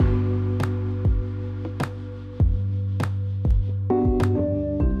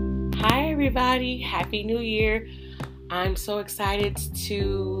everybody. Happy New Year. I'm so excited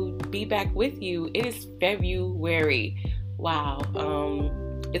to be back with you. It is February. Wow.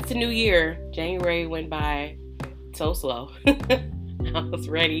 It's a new year. January went by so slow. I was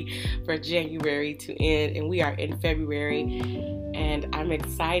ready for January to end, and we are in February, and I'm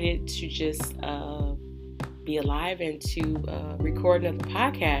excited to just be alive and to record another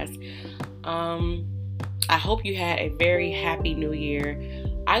podcast. I hope you had a very happy new year.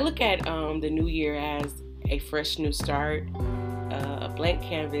 I look at the new year as a fresh new start, a blank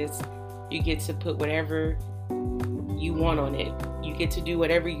canvas. You get to put whatever you want on it. You get to do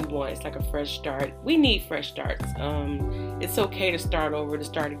whatever you want. It's like a fresh start. We need fresh starts. It's okay to start over, to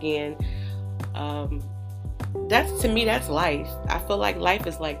start again. To me, that's life. I feel like life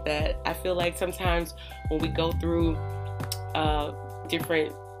is like that. I feel like sometimes when we go through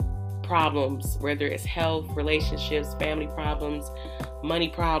different problems, whether it's health, relationships, family problems, money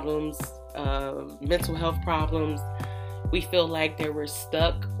problems, mental health problems, we feel like that we're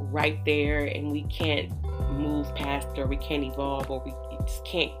stuck right there and we can't move past it, or we can't evolve, or we just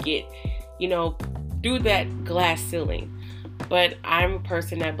can't get, through that glass ceiling. But I'm a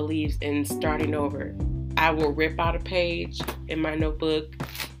person that believes in starting over. I will rip out a page in my notebook,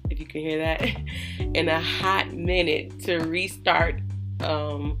 if you can hear that, in a hot minute to restart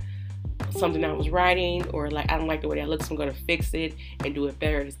something I was writing, or like I don't like the way that looks, so I'm going to fix it and do it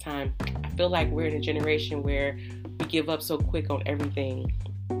better this time. I feel like we're in a generation where we give up so quick on everything.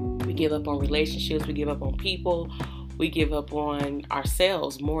 We give up on relationships, we give up on people, we give up on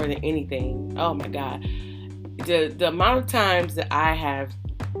ourselves more than anything. Oh my God. The amount of times that I have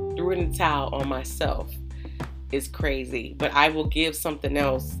threw in the towel on myself is crazy, but I will give something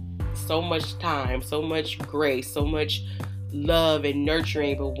else so much time, so much grace, so much love and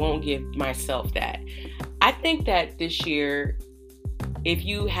nurturing, but won't give myself that. I think that this year, if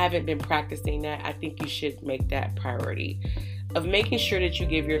you haven't been practicing that, I think you should make that priority of making sure that you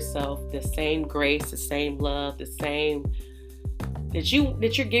give yourself the same grace, the same love, the same that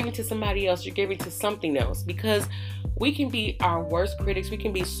you're giving to somebody else, you're giving to something else, because we can be our worst critics. We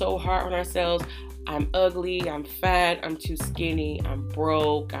can be so hard on ourselves. I'm ugly, I'm fat, I'm too skinny, I'm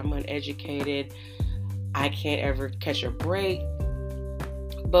broke, I'm uneducated, I can't ever catch a break.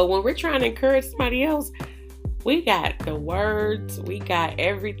 But when we're trying to encourage somebody else, we got the words, we got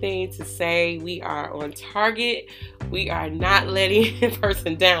everything to say. We are on target. We are not letting the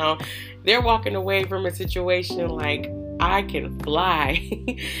person down. They're walking away from a situation like, I can fly.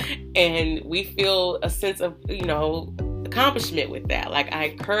 And we feel a sense of, accomplishment with that. Like, I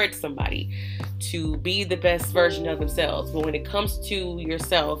encourage somebody to be the best version of themselves. But when it comes to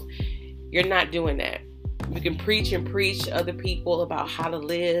yourself, you're not doing that. You can preach and preach to other people about how to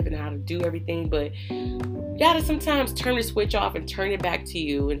live and how to do everything, but you gotta sometimes turn the switch off and turn it back to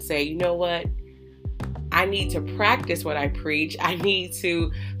you and say, you know what? I need to practice what I preach. I need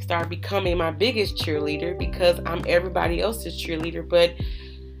to start becoming my biggest cheerleader, because I'm everybody else's cheerleader, but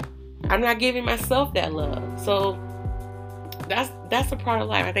I'm not giving myself that love. So that's a part of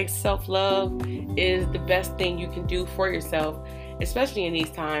life. I think self-love is the best thing you can do for yourself, especially in these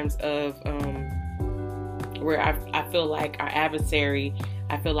times of where I feel like our adversary,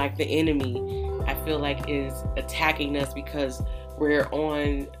 I feel like the enemy, I feel like is attacking us, because we're on,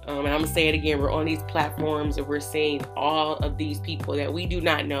 and I'm going to say it again, we're on these platforms and we're seeing all of these people that we do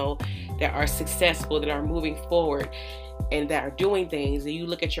not know, that are successful, that are moving forward, and that are doing things, and you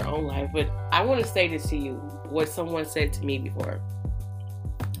look at your own life. But I want to say this to you, what someone said to me before.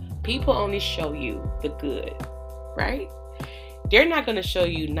 People only show you the good, right? They're not going to show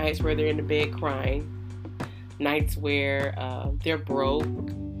you nights where they're in the bed crying, nights where they're broke,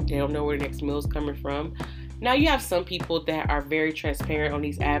 they don't know where the next meal is coming from. Now, you have some people that are very transparent on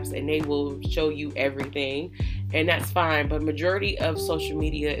these apps and they will show you everything, and that's fine, but majority of social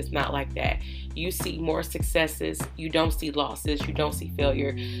media is not like that. You see more successes, you don't see losses, you don't see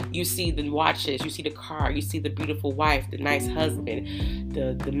failure. You see the watches, you see the car, you see the beautiful wife, the nice husband,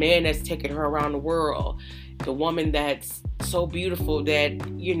 the man that's taking her around the world, the woman that's so beautiful that,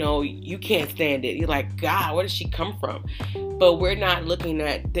 you can't stand it. You're like, God, where does she come from? But we're not looking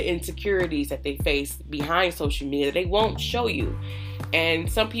at the insecurities that they face behind social media. They won't show you.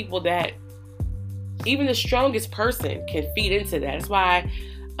 And some people that even the strongest person can feed into that. That's why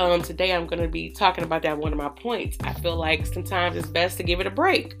today I'm going to be talking about that, one of my points. I feel like sometimes it's best to give it a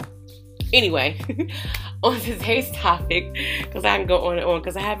break. Anyway, on today's topic, because I can go on and on,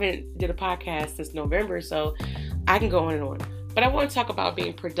 because I haven't did a podcast since November, so I can go on and on. But I want to talk about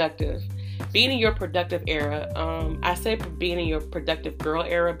being productive. Being in your productive era. I say being in your productive girl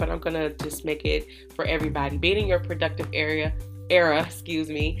era, but I'm going to just make it for everybody. Being in your productive era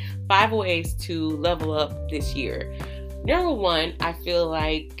 5 ways to level up this year. Number one, I feel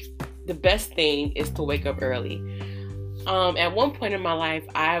like the best thing is to wake up early. At one point in my life,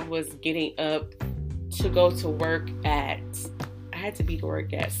 I was getting up to go to work I had to be to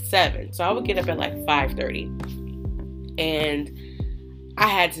work at 7. So I would get up at like 5:30. And I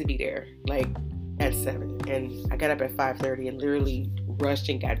had to be there like at 7. And I got up at 5:30 and literally rushed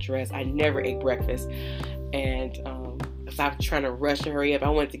and got dressed. I never ate breakfast. And so I was trying to rush and hurry up. I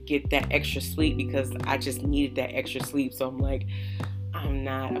wanted to get that extra sleep because I just needed that extra sleep. So I'm like, I'm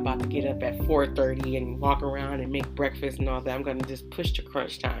not about to get up at 4:30 and walk around and make breakfast and all that. I'm going to just push to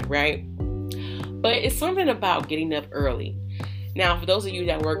crunch time, right? But it's something about getting up early. Now, for those of you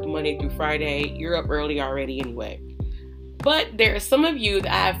that work Monday through Friday, you're up early already anyway. But there are some of you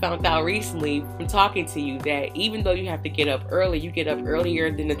that I have found out recently from talking to you that even though you have to get up early, you get up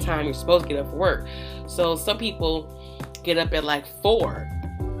earlier than the time you're supposed to get up for work. So some people get up at like 4.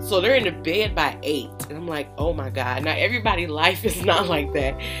 So they're in the bed by 8. And I'm like, oh my God. Now, everybody's life is not like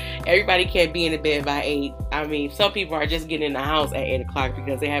that. Everybody can't be in the bed by 8. I mean, some people are just getting in the house at 8 o'clock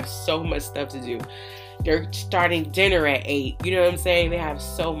because they have so much stuff to do. They're starting dinner at 8. You know what I'm saying? They have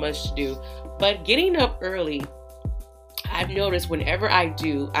so much to do. But getting up early, I've noticed whenever I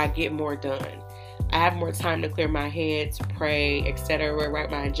do, I get more done. I have more time to clear my head, to pray, etc.,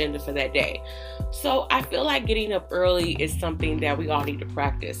 write my agenda for that day. So I feel like getting up early is something that we all need to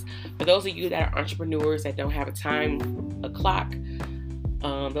practice. For those of you that are entrepreneurs that don't have a clock,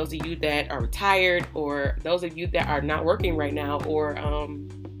 those of you that are retired, or those of you that are not working right now, or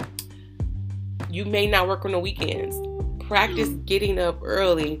you may not work on the weekends, practice getting up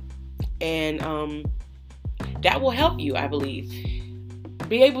early, and that will help you, I believe,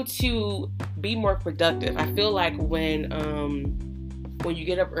 be able to be more productive. I feel like when you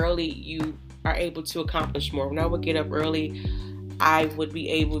get up early, you are able to accomplish more. When I would get up early, I would be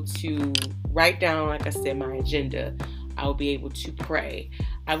able to write down, like I said, my agenda. I would be able to pray.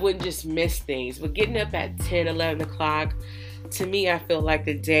 I wouldn't just miss things. But getting up at 10, 11 o'clock, to me, I feel like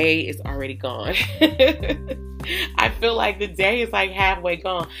the day is already gone. I feel like the day is like halfway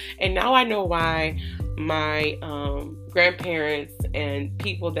gone. And now I know why my grandparents and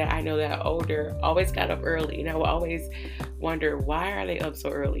people that I know that are older always got up early. And I will always wonder, why are they up so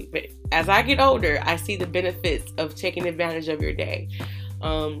early? But as I get older, I see the benefits of taking advantage of your day.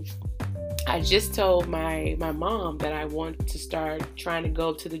 I just told my mom that I want to start trying to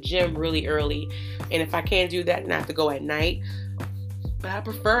go to the gym really early. And if I can't do that, then I have to go at night. But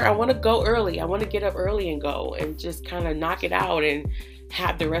I want to go early. I want to get up early and go and just kind of knock it out and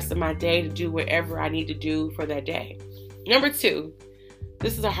have the rest of my day to do whatever I need to do for that day. Number 2,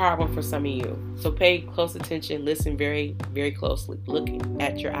 this is a hard one for some of you. So pay close attention. Listen very, very closely. Look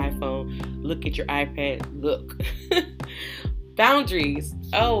at your iPhone. Look at your iPad. Look. Boundaries.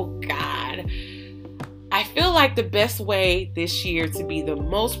 Oh, God. I feel like the best way this year to be the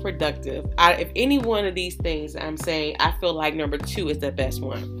most productive, if any one of these things I'm saying, I feel like number 2 is the best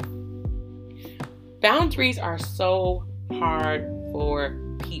one. Boundaries are so hard for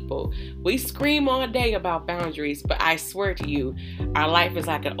people. We scream all day about boundaries, but I swear to you, our life is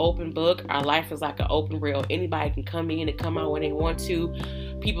like an open book. Our life is like an open reel. Anybody can come in and come out when they want to.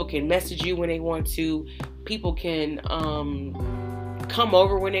 People can message you when they want to. People can come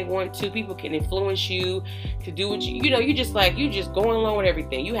over when they want to. People can influence you to do what you just going along with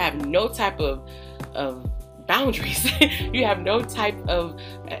everything. You have no type of boundaries. You have no type of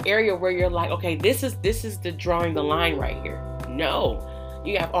area where you're like, okay, this is the drawing the line right here. No.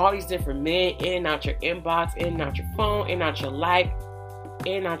 You have all these different men in and out your inbox, in and out your phone, in and out your life,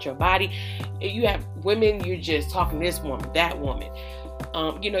 in and out your body. You have women, you're just talking to this woman, that woman.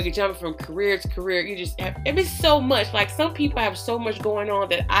 You're jumping from career to career. You just have, it's so much. Like, some people have so much going on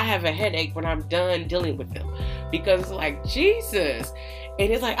that I have a headache when I'm done dealing with them, because it's like, Jesus.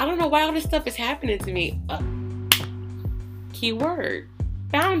 And it's like, I don't know why all this stuff is happening to me. Keyword,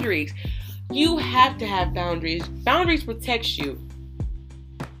 boundaries. You have to have boundaries. Boundaries protects you.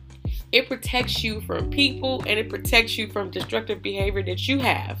 It protects you from people, and it protects you from destructive behavior that you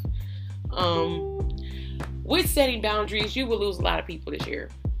have. With setting boundaries, you will lose a lot of people this year.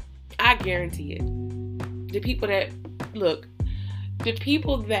 I guarantee it. The people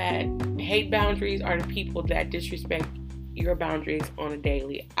that hate boundaries are the people that disrespect your boundaries on a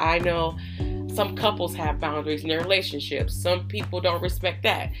daily. I know some couples have boundaries in their relationships. Some people don't respect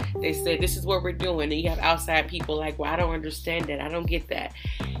that. They say, this is what we're doing. And you have outside people like, well, I don't understand that. I don't get that.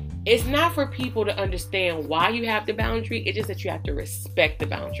 It's not for people to understand why you have the boundary. It's just that you have to respect the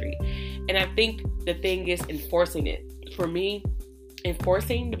boundary. And I think the thing is enforcing it. For me,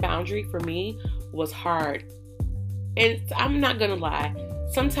 enforcing the boundary for me was hard. And I'm not gonna lie,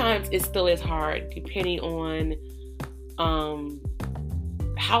 sometimes it still is hard depending on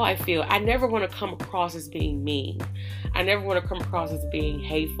how I feel. I never want to come across as being mean. I never want to come across as being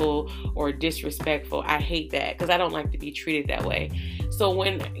hateful or disrespectful. I hate that because I don't like to be treated that way. So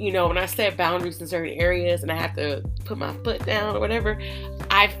when I set boundaries in certain areas and I have to put my foot down or whatever,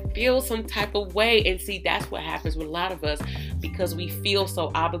 I feel some type of way. And see, that's what happens with a lot of us, because we feel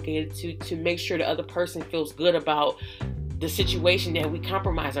so obligated to make sure the other person feels good about the situation that we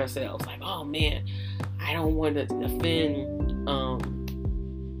compromise ourselves. Like, oh man, I don't want to offend,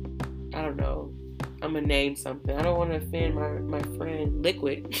 I don't know, I'm going to name something. I don't want to offend my friend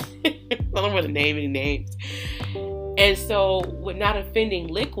Liquid. I don't want to name any names. And so with not offending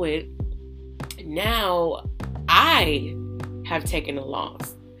Liquid, now I have taken a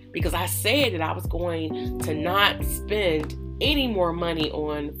loss, because I said that I was going to not spend any more money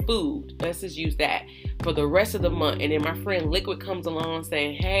on food. Let's just use that for the rest of the month. And then my friend Liquid comes along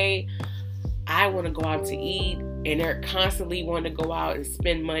saying, hey, I want to go out to eat. And they're constantly wanting to go out and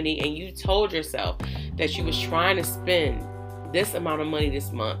spend money. And you told yourself that you was trying to spend this amount of money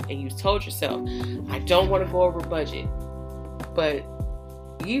this month. And you told yourself, I don't want to go over budget. But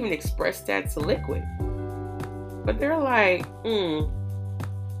you even expressed that to Liquid. But they're like, I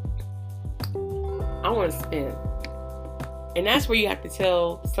want to spend. And that's where you have to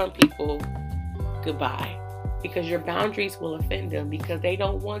tell some people goodbye, because your boundaries will offend them because they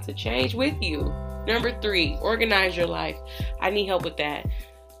don't want to change with you. Number 3, organize your life. I need help with that.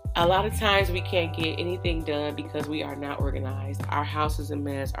 A lot of times we can't get anything done because we are not organized. Our house is a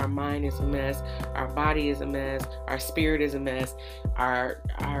mess. Our mind is a mess. Our body is a mess. Our spirit is a mess. Our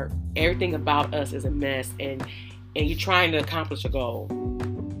everything about us is a mess. And you're trying to accomplish a goal.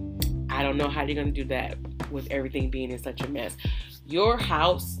 I don't know how you're going to do that with everything being in such a mess. Your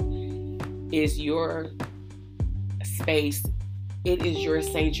house is your space. It is your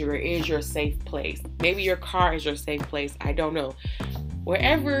sanctuary. It is your safe place. Maybe your car is your safe place. I don't know.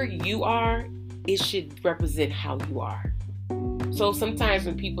 Wherever you are, it should represent how you are. So sometimes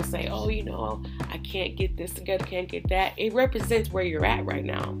when people say, oh, I can't get this together, can't get that, it represents where you're at right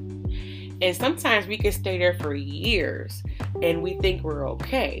now. And sometimes we can stay there for years and we think we're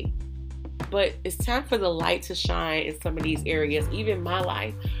okay. But it's time for the light to shine in some of these areas, even my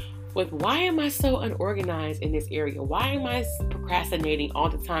life. With why am I so unorganized in this area? Why am I procrastinating all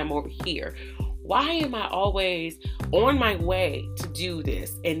the time over here? Why am I always on my way to do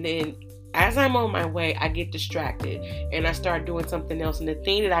this? And then as I'm on my way, I get distracted and I start doing something else. And the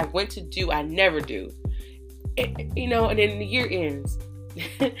thing that I went to do, I never do. And then the year ends.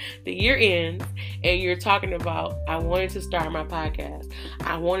 The year ends and you're talking about, I wanted to start my podcast.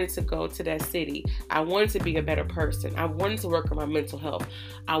 I wanted to go to that city. I wanted to be a better person. I wanted to work on my mental health.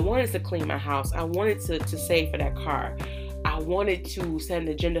 I wanted to clean my house. I wanted to save for that car. I wanted to set an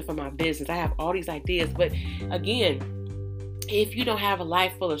agenda for my business. I have all these ideas. But again, if you don't have a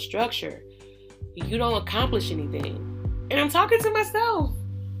life full of structure, you don't accomplish anything. And I'm talking to myself.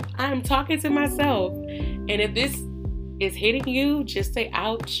 I'm talking to myself. And if this is hitting you, just say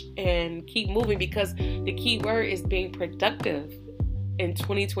ouch and keep moving, because the key word is being productive in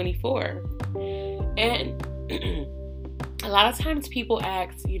 2024. And a lot of times people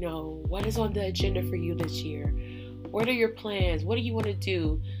ask, what is on the agenda for you this year? What are your plans? What do you want to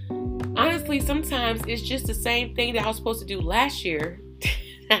do? Honestly, sometimes it's just the same thing that I was supposed to do last year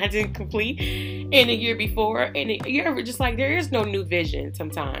I didn't complete in the year before. And you're ever just like, there is no new vision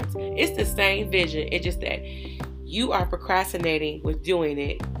sometimes. It's the same vision. It's just that you are procrastinating with doing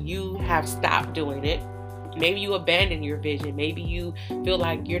it. You have stopped doing it. Maybe you abandoned your vision. Maybe you feel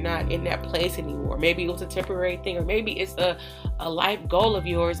like you're not in that place anymore. Maybe it was a temporary thing, or maybe it's a life goal of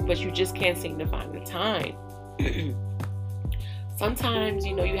yours, but you just can't seem to find the time. Sometimes,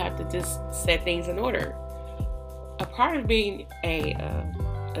 you have to just set things in order. A part of being a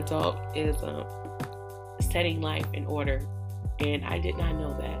adult is setting life in order. And I did not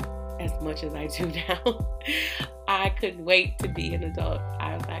know that as much as I do now. I couldn't wait to be an adult.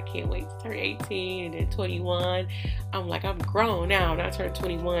 I was like, I can't wait to turn 18 and then 21. I'm like, I'm grown now. When I turned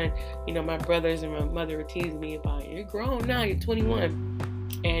 21, my brothers and my mother were teasing me about, you're grown now, you're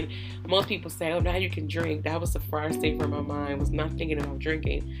 21. And most people say, oh, now you can drink. That was the first thing from my mind, was not thinking about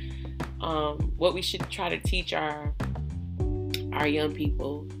drinking. What we should try to teach our young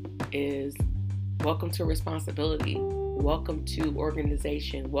people is welcome to responsibility. Welcome to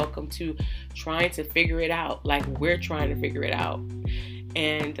organization. Welcome to trying to figure it out like we're trying to figure it out.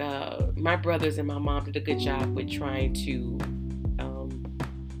 And my brothers and my mom did a good job with trying to,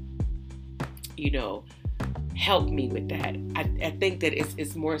 help me with that. I think that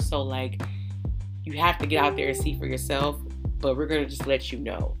it's more so like You have to get out there and see for yourself, but we're going to just let you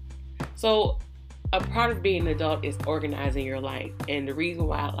know. So a part of being an adult is organizing your life. And the reason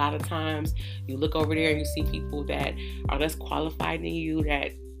why a lot of times you look over there and you see people that are less qualified than you,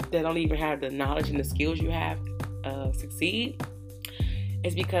 that don't even have the knowledge and the skills you have succeed,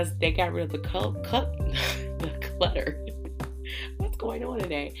 is because they got rid of the clutter. What's going on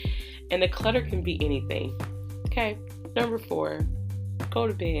today? And the clutter can be anything. Okay, number 4, go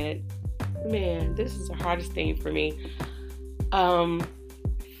to bed. Man, this is the hardest thing for me.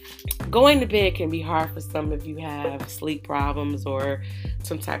 Going to bed can be hard for some if you have sleep problems or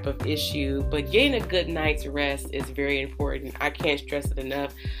some type of issue, but getting a good night's rest is very important. I can't stress it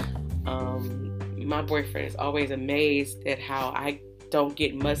enough. My boyfriend is always amazed at how I don't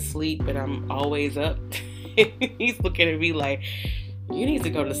get much sleep, but I'm always up. He's looking at me like, you need to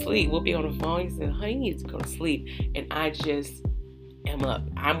go to sleep. We'll be on the phone. He said, honey, you need to go to sleep. And I just am up.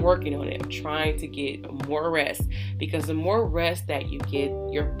 I'm working on it. I'm trying to get more rest, because the more rest that you get,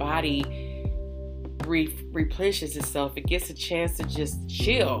 your body replenishes itself. It gets a chance to just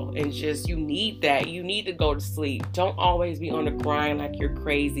chill, and just, you need that. You need to go to sleep. Don't always be on the grind like you're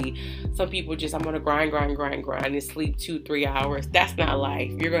crazy. Some people just, I'm going to grind and sleep 2-3 hours. That's not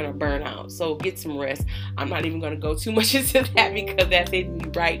life. You're going to burn out. So get some rest. I'm not even going to go too much into that because that's hitting me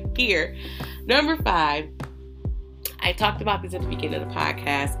right here. Number 5, I talked about this at the beginning of the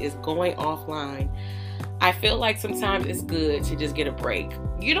podcast, is going offline. I feel like sometimes it's good to just get a break.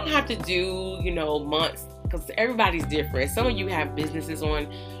 You don't have to do, months, because everybody's different. Some of you have businesses on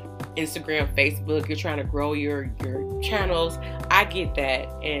Instagram, Facebook. You're trying to grow your channels. I get that.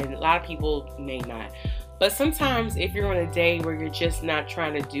 And a lot of people may not. But sometimes if you're on a day where you're just not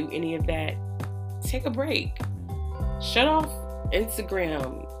trying to do any of that, take a break. Shut off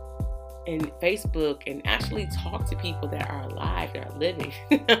Instagram and Facebook and actually talk to people that are alive, that are living.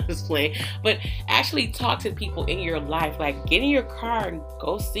 I'm just playing. But actually talk to people in your life. Like, get in your car and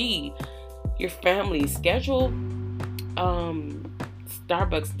go see your family. Schedule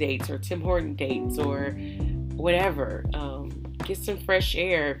Starbucks dates or Tim Horton dates or whatever. Get some fresh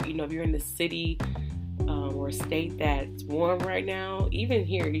air. If you're in the city or a state that's warm right now, even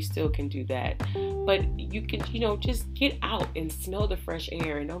here you still can do that. But you can, just get out and smell the fresh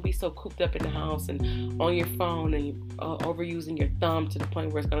air, and don't be so cooped up in the house and on your phone and overusing your thumb to the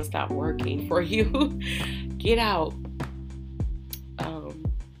point where it's going to stop working for you. Get out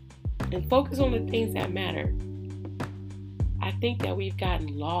and focus on the things that matter. I think that we've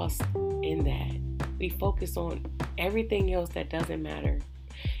gotten lost in that. We focus on everything else that doesn't matter.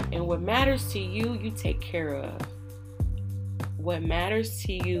 And what matters to you, you take care of. What matters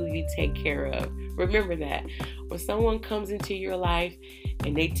to you, you take care of. Remember that. When someone comes into your life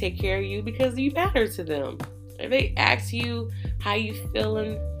and they take care of you, because you matter to them. If they ask you how you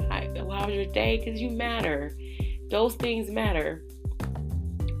feeling, how was your day, because you matter. Those things matter.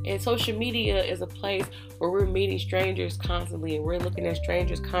 And social media is a place where we're meeting strangers constantly, and we're looking at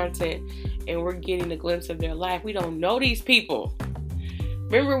strangers' content, and we're getting a glimpse of their life. We don't know these people.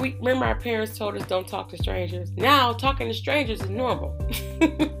 Remember our parents told us don't talk to strangers. Now talking to strangers is normal.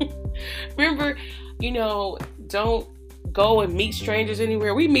 Remember, don't go and meet strangers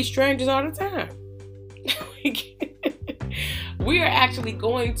anywhere. We meet strangers all the time. We are actually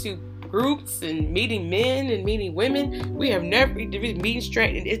going to groups and meeting men and meeting women. We have never meeting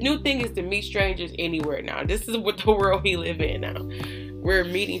strangers. The new thing is to meet strangers anywhere now. This is what the world we live in now. We're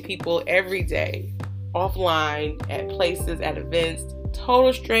meeting people every day, offline, at places, at events.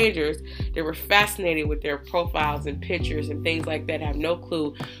 Total strangers that were fascinated with their profiles and pictures and things like that, have no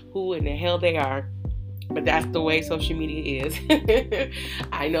clue who in the hell they are. But that's the way social media is.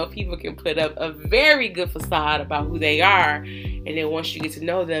 I know people can put up a very good facade about who they are, and then once you get to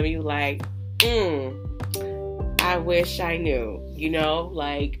know them, you're like, I wish I knew.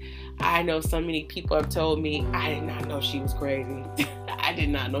 Like, I know so many people have told me, I did not know she was crazy. I did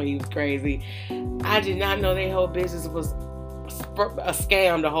not know he was crazy. I did not know their whole business was a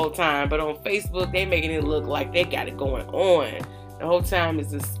scam the whole time. But on Facebook, they making it look like they got it going on. The whole time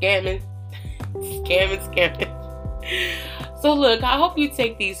is just scamming. So look, I hope you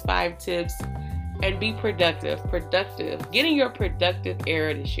take these 5 tips and be productive. Get in your productive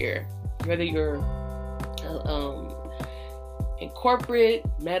era this year. Whether you're in corporate,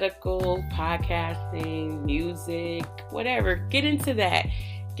 medical, podcasting, music, whatever, get into that.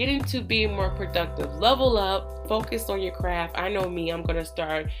 Get into being more productive. Level up. Focus on your craft. I know me, I'm going to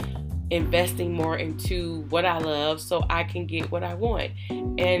start investing more into what I love so I can get what I want.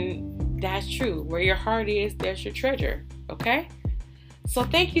 And that's true. Where your heart is, there's your treasure. Okay? So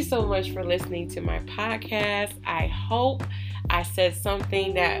thank you so much for listening to my podcast. I hope I said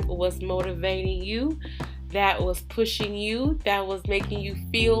something that was motivating you, that was pushing you, that was making you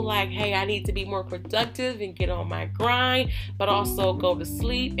feel like, hey, I need to be more productive and get on my grind, but also go to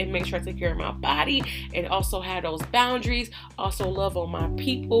sleep and make sure I take care of my body and also have those boundaries, also love on my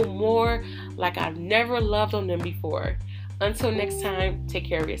people more like I've never loved on them before. Until next time, take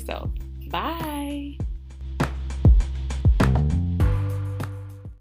care of yourself. Bye.